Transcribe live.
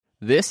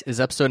This is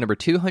episode number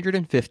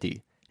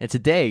 250, and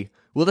today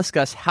we'll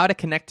discuss how to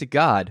connect to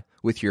God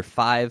with your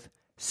five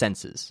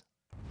senses.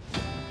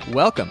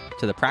 Welcome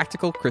to the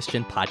Practical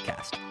Christian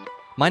Podcast.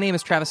 My name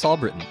is Travis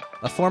Albritton,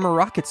 a former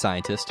rocket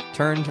scientist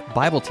turned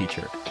Bible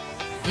teacher.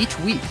 Each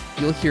week,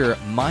 you'll hear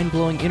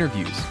mind-blowing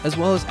interviews as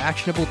well as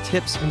actionable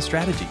tips and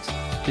strategies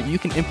that you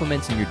can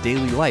implement in your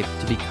daily life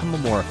to become a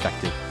more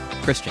effective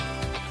Christian.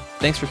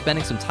 Thanks for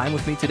spending some time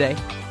with me today.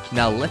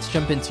 Now let's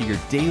jump into your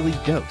daily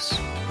dose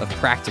of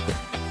practical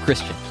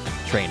Christian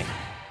training.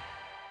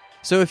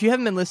 So if you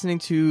haven't been listening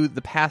to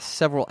the past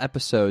several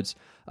episodes,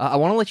 I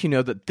want to let you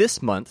know that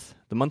this month,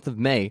 the month of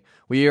May,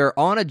 we are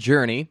on a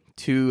journey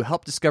to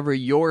help discover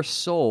your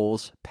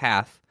soul's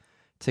path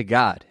to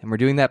God. And we're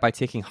doing that by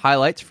taking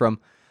highlights from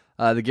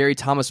the Gary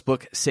Thomas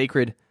book,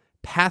 Sacred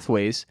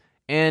Pathways.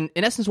 And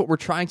in essence, what we're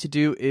trying to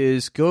do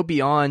is go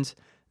beyond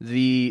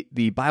the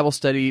Bible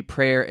study,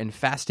 prayer, and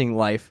fasting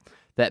life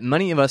that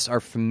many of us are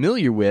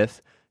familiar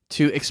with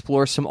to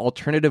explore some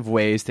alternative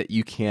ways that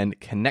you can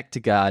connect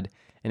to God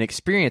and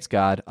experience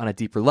God on a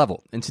deeper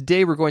level. And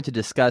today we're going to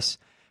discuss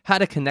how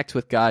to connect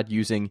with God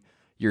using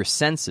your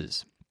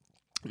senses.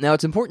 Now,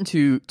 it's important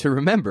to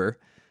remember,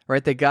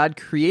 right, that God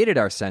created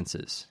our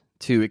senses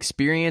to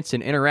experience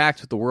and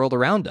interact with the world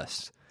around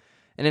us.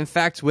 And in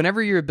fact,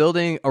 whenever you're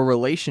building a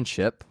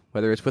relationship,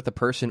 whether it's with a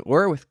person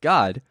or with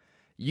God,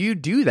 you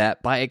do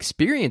that by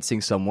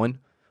experiencing someone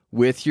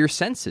with your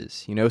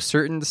senses. You know,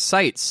 certain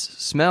sights,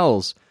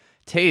 smells,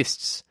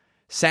 tastes,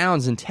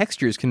 sounds, and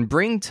textures can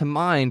bring to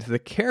mind the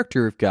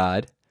character of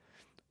God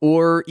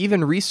or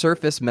even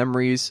resurface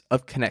memories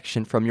of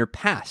connection from your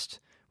past,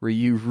 where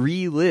you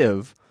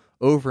relive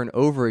over and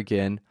over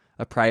again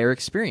a prior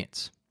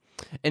experience.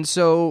 And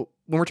so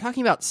when we're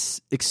talking about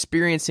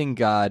experiencing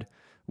God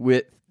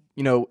with,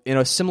 you know, in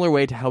a similar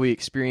way to how we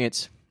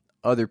experience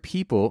other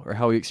people or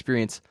how we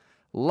experience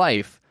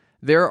life,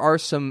 there are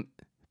some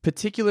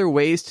particular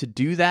ways to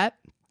do that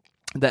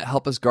that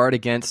help us guard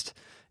against,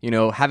 you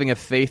know, having a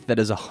faith that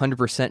is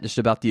 100% just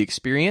about the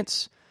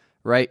experience,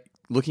 right?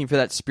 Looking for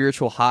that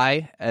spiritual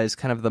high as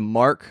kind of the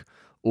mark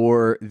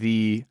or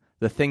the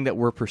thing that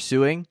we're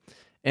pursuing,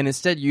 and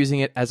instead using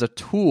it as a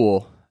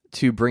tool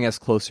to bring us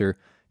closer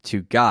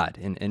to God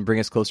and bring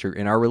us closer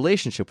in our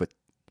relationship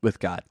with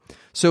God.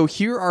 So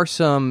here are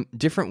some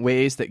different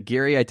ways that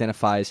Gary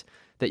identifies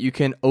that you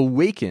can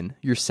awaken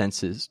your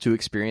senses to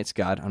experience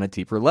God on a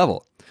deeper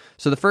level.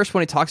 So the first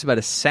one he talks about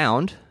is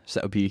sound. So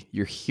that would be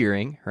your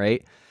hearing,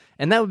 right?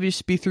 And that would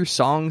just be through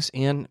songs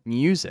and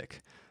music.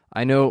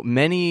 I know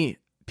many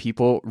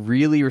people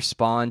really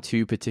respond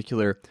to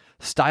particular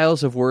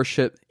styles of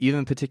worship,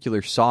 even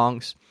particular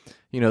songs.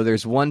 You know,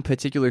 there's one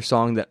particular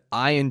song that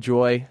I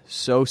enjoy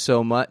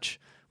so much,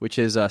 which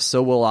is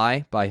So Will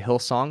I by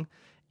Hillsong.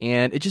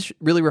 And it just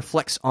really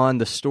reflects on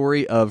the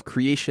story of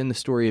creation, the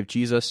story of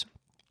Jesus,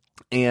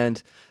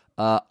 and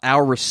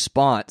our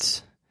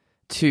response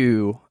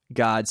to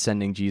God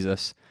sending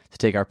Jesus to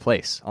take our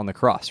place on the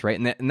cross, right?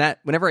 And that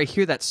whenever I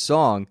hear that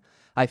song,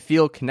 I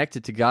feel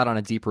connected to God on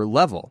a deeper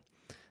level.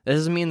 That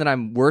doesn't mean that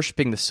I'm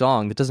worshiping the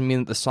song. That doesn't mean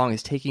that the song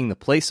is taking the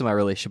place of my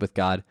relationship with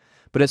God,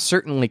 but it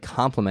certainly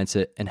complements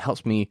it and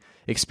helps me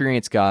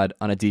experience God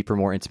on a deeper,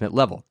 more intimate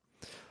level.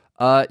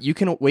 You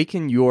can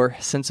awaken your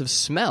sense of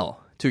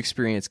smell to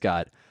experience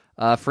God.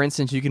 For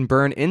instance, you can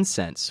burn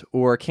incense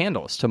or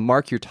candles to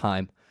mark your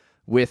time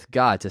with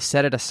God, to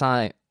set it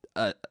aside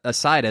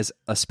as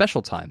a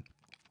special time.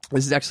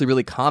 This is actually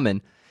really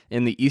common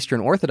in the Eastern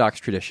Orthodox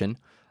tradition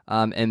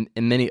and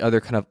many other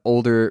kind of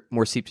older,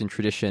 more steeped in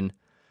tradition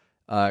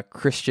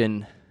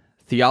Christian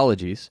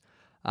theologies,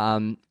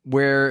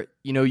 where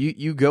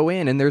you go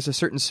in and there's a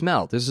certain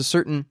smell, there's a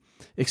certain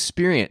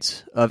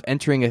experience of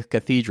entering a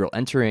cathedral,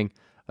 entering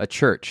a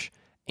church,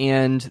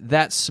 and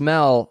that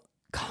smell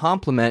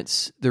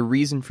complements the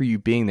reason for you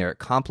being there. It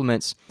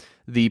complements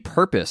the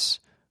purpose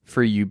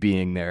for you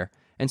being there.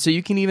 And so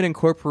you can even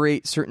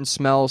incorporate certain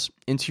smells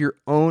into your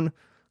own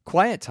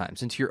quiet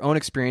times, into your own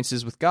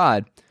experiences with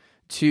God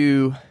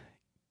to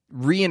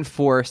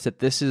reinforce that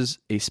this is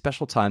a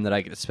special time that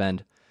I get to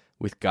spend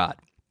with God.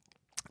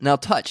 Now,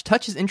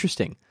 touch is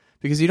interesting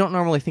because you don't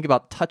normally think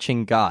about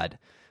touching God,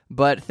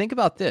 but think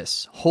about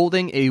this: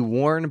 holding a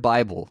worn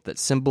Bible that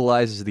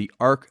symbolizes the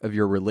arc of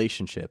your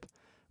relationship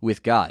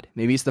with God.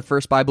 Maybe it's the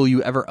first Bible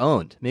you ever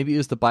owned. Maybe it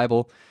was the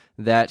Bible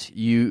that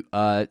you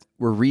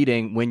were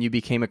reading when you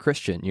became a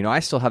Christian. You know,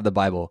 I still have the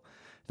Bible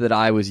that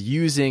I was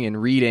using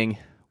and reading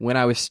when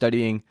I was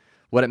studying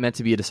what it meant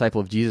to be a disciple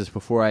of Jesus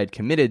before I had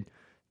committed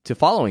to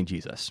following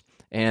Jesus.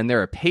 And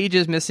there are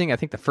pages missing. I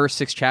think the first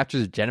 6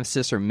 chapters of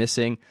Genesis are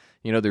missing.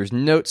 You know, there's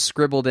notes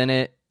scribbled in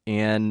it,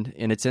 and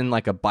it's in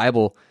like a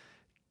Bible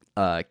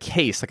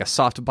case, like a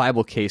soft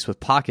Bible case with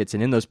pockets,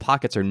 and in those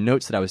pockets are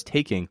notes that I was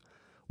taking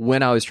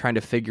when I was trying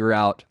to figure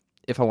out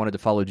if I wanted to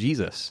follow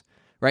Jesus,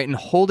 right? And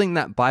holding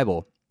that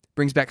Bible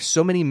brings back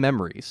so many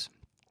memories.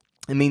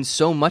 It means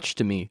so much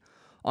to me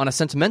on a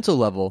sentimental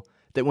level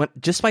that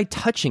just by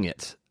touching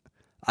it,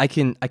 I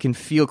can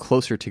feel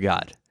closer to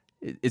God.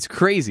 It's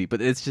crazy,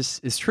 but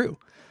it's true.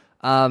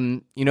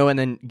 And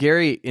then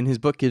Gary in his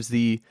book gives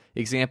the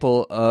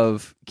example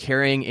of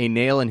carrying a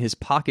nail in his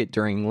pocket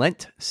during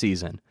Lent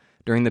season,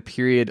 during the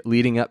period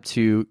leading up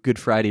to Good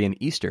Friday and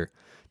Easter,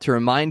 to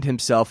remind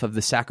himself of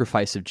the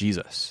sacrifice of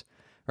Jesus,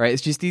 right?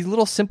 It's just these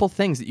little simple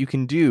things that you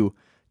can do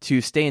to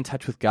stay in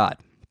touch with God.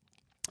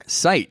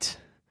 Sight,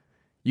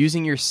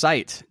 using your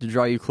sight to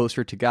draw you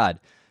closer to God,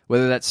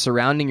 whether that's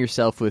surrounding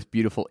yourself with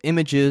beautiful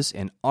images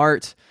and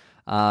art,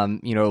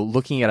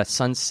 looking at a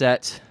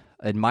sunset,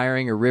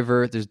 admiring a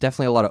river. There's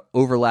definitely a lot of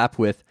overlap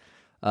with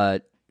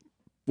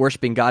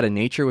worshiping God in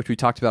nature, which we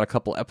talked about a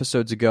couple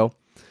episodes ago.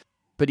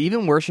 But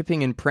even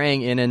worshiping and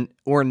praying in an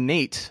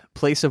ornate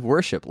place of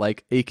worship,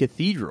 like a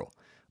cathedral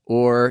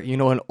or,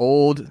 an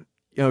old,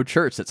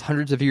 church that's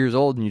hundreds of years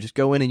old, and you just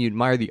go in and you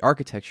admire the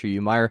architecture, you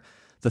admire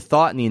the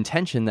thought and the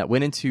intention that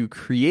went into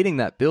creating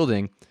that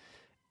building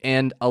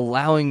and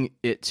allowing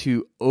it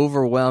to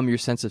overwhelm your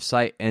sense of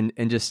sight and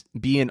just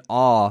be in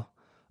awe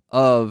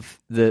of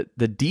the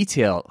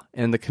detail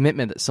and the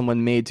commitment that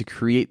someone made to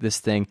create this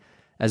thing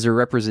as a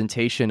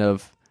representation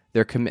of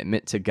their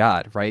commitment to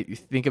God, right? You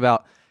think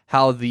about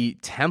how the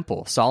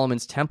temple,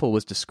 Solomon's temple,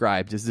 was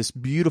described as this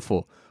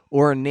beautiful,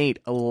 ornate,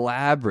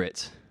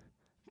 elaborate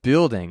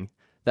building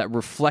that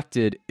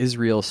reflected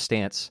Israel's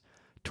stance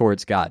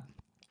towards God.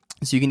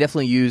 So you can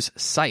definitely use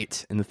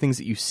sight and the things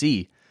that you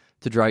see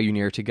to draw you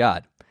near to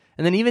God.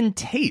 And then even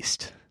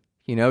taste.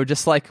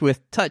 Just like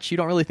with touch, you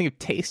don't really think of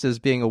taste as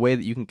being a way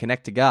that you can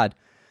connect to God.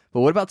 But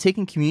what about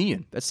taking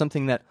communion? That's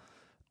something that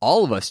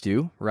all of us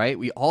do, right?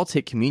 We all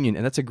take communion,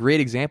 and that's a great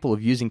example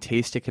of using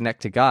taste to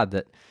connect to God,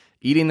 that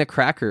eating the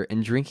cracker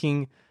and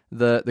drinking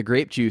the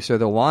grape juice or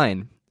the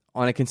wine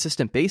on a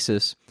consistent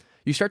basis,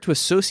 you start to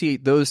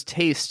associate those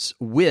tastes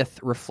with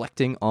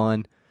reflecting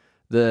on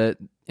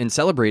and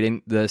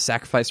celebrating the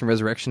sacrifice and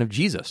resurrection of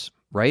Jesus,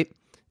 right?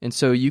 And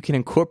so you can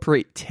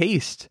incorporate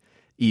taste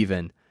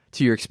even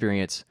to your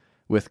experience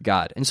with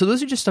God. And so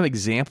those are just some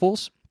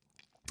examples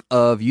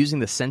of using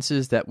the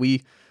senses that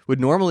we would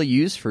normally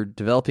use for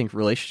developing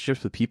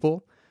relationships with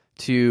people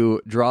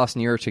to draw us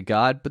nearer to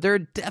God. But there are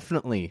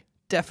definitely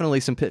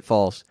some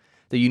pitfalls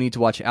that you need to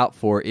watch out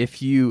for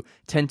if you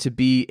tend to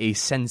be a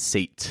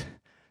sensate,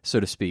 so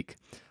to speak.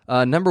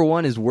 Number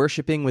one is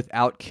worshiping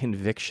without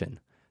conviction,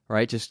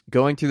 right? Just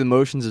going through the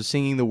motions of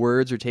singing the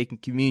words or taking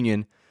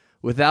communion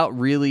without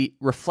really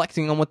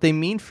reflecting on what they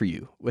mean for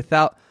you,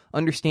 without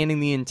understanding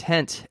the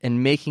intent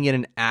and making it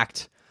an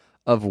act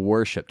of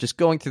worship, just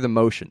going through the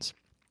motions.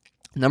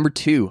 Number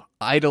two,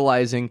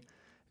 idolizing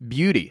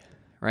beauty,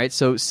 right?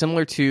 So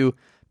similar to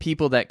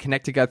people that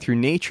connect to God through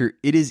nature,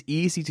 it is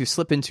easy to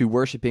slip into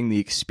worshiping the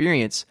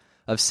experience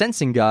of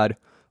sensing God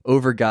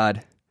over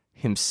God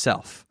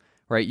himself,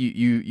 right?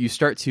 You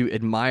start to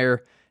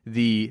admire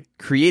the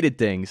created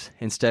things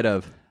instead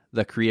of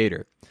the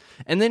creator.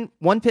 And then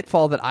one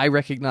pitfall that I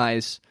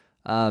recognize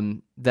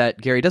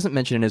that Gary doesn't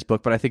mention in his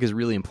book, but I think is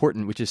really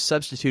important, which is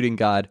substituting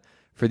God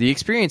for the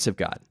experience of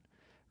God,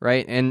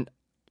 right? And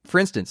for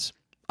instance,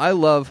 I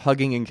love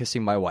hugging and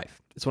kissing my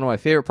wife. It's one of my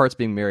favorite parts of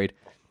being married,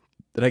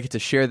 that I get to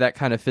share that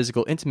kind of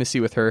physical intimacy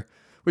with her,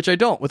 which I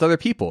don't with other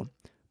people.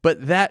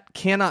 But that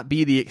cannot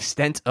be the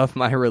extent of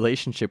my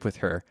relationship with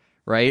her,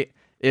 right?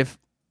 If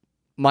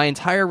my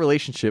entire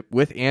relationship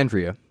with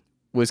Andrea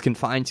was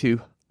confined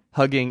to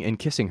hugging and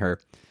kissing her,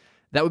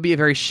 that would be a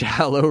very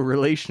shallow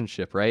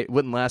relationship, right? It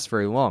wouldn't last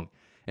very long.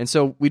 And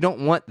so we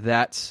don't want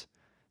that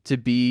to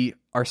be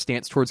our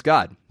stance towards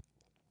God.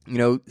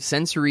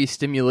 Sensory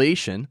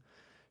stimulation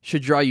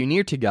should draw you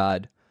near to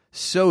God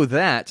so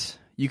that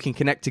you can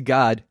connect to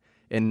God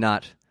and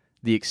not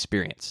the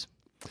experience.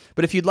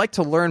 But if you'd like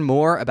to learn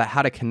more about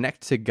how to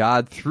connect to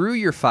God through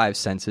your five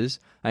senses,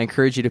 I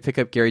encourage you to pick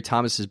up Gary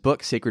Thomas's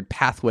book, Sacred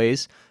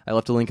Pathways. I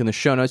left a link in the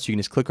show notes. You can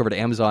just click over to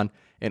Amazon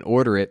and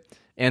order it.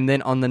 And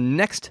then on the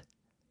next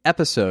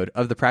episode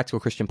of the Practical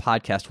Christian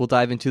Podcast, we'll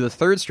dive into the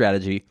third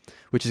strategy,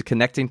 which is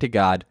connecting to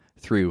God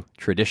through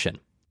tradition.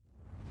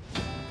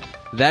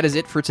 That is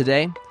it for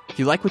today. If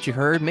you like what you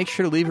heard, make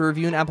sure to leave a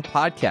review in Apple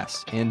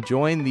Podcasts and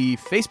join the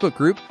Facebook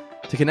group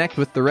to connect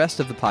with the rest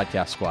of the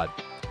podcast squad.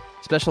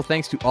 Special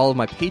thanks to all of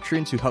my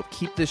patrons who help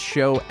keep this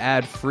show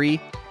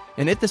ad-free.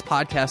 And if this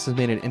podcast has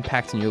made an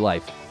impact in your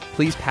life,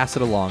 please pass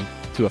it along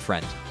to a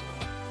friend.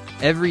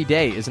 Every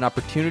day is an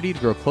opportunity to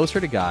grow closer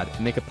to God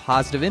and make a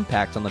positive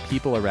impact on the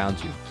people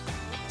around you.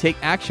 Take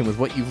action with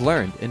what you've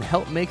learned and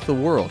help make the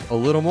world a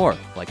little more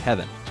like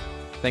heaven.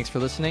 Thanks for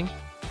listening,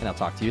 and I'll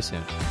talk to you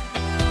soon.